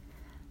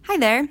Hi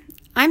there,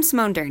 I'm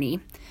Simone Durney.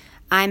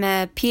 I'm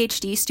a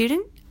PhD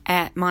student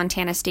at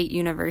Montana State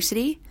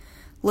University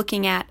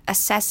looking at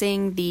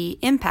assessing the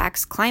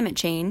impacts climate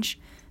change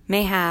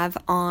may have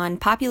on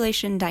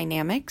population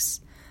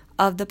dynamics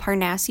of the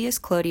Parnassus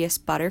clodius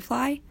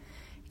butterfly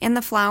and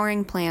the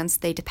flowering plants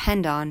they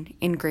depend on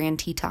in Grand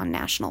Teton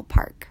National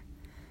Park.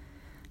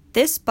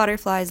 This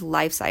butterfly's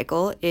life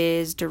cycle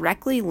is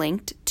directly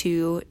linked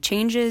to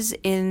changes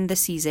in the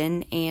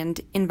season and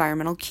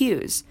environmental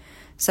cues,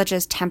 such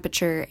as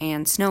temperature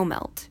and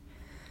snowmelt.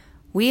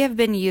 We have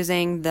been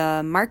using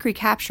the mark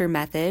recapture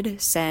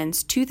method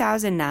since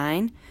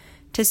 2009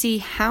 to see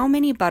how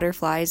many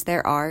butterflies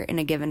there are in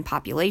a given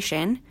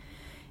population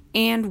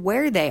and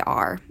where they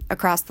are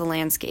across the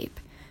landscape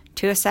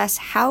to assess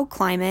how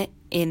climate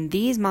in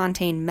these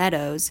montane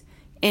meadows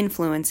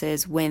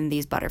influences when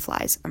these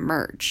butterflies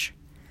emerge.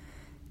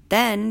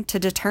 Then, to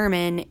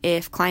determine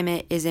if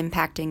climate is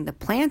impacting the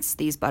plants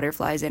these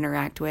butterflies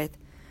interact with,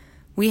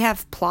 we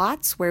have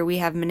plots where we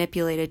have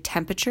manipulated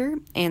temperature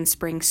and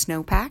spring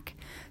snowpack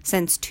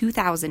since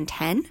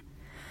 2010.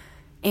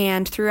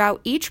 And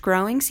throughout each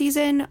growing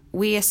season,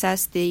 we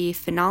assess the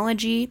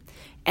phenology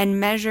and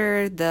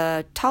measure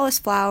the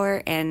tallest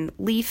flower and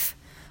leaf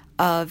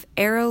of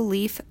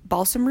arrowleaf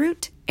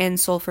balsamroot and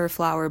sulfur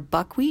flower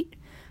buckwheat,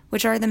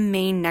 which are the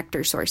main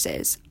nectar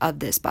sources of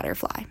this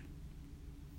butterfly.